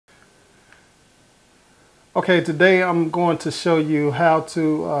Okay, today I'm going to show you how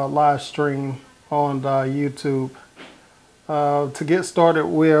to live stream on YouTube. To get started,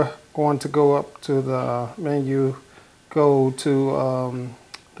 we're going to go up to the menu, go to I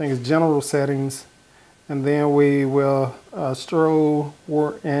think it's General Settings, and then we will stroll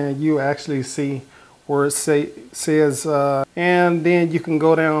and you actually see where it says, and then you can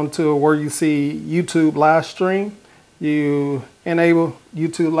go down to where you see YouTube live stream. You enable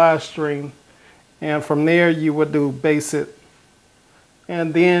YouTube live stream. And from there you would do basic.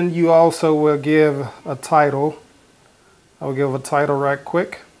 And then you also will give a title. I'll give a title right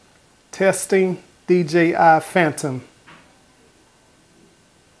quick. Testing DJI Phantom.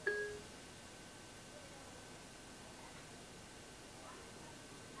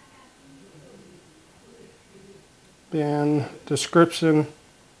 Then description,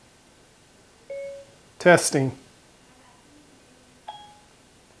 testing.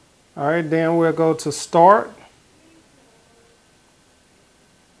 All right, then we'll go to start.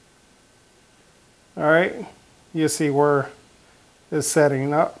 All right, you see where it's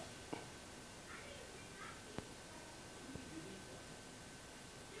setting up.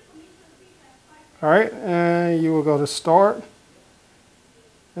 All right, and you will go to start.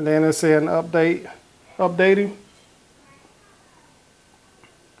 And then it's saying updating.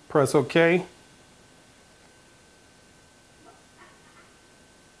 Press OK.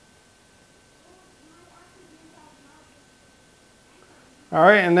 All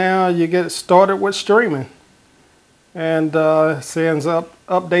right, and now you get started with streaming, and it sends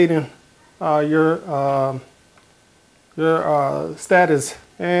updating your status,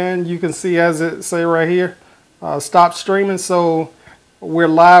 and you can see as it say right here, stop streaming. So we're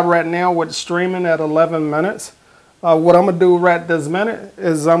live right now with streaming at 11 minutes. What I'm gonna do right this minute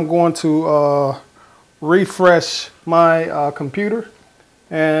is I'm going to refresh my computer,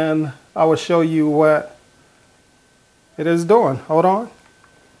 and I will show you what it is doing. Hold on.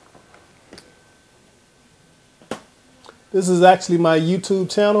 This is actually my YouTube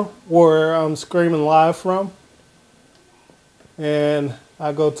channel where I'm streaming live from. And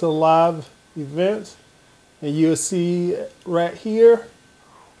I go to live events, and you'll see right here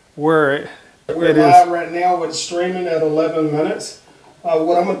where we're live right now with streaming at 11 minutes.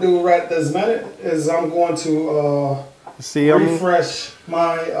 What I'm gonna do right this minute is I'm going to refresh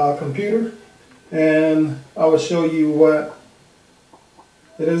my computer, and I will show you what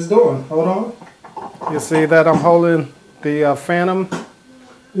it is doing. Hold on. You see that I'm holding the Phantom.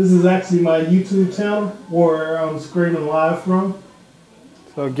 This is actually my YouTube channel where I'm streaming live from.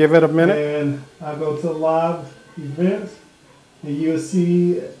 So give it a minute. And I go to live events, and you'll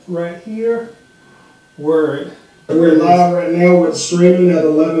see right here where we're live right now with streaming at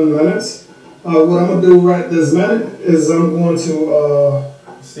 11 minutes. What I'm gonna do right this minute is I'm going to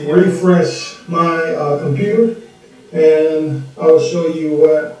refresh my computer, and I will show you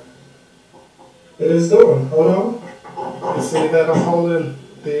what it is doing. Hold on. You see that I'm holding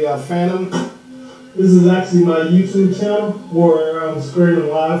the Phantom. This is actually my YouTube channel where I'm streaming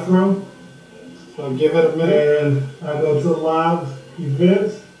live from. So give it a minute, and I go to live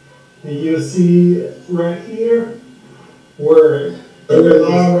events, and you'll see right here where we're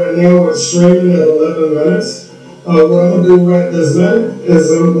live right now with streaming at 11 minutes. What I'm gonna do right this minute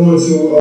is I'm going to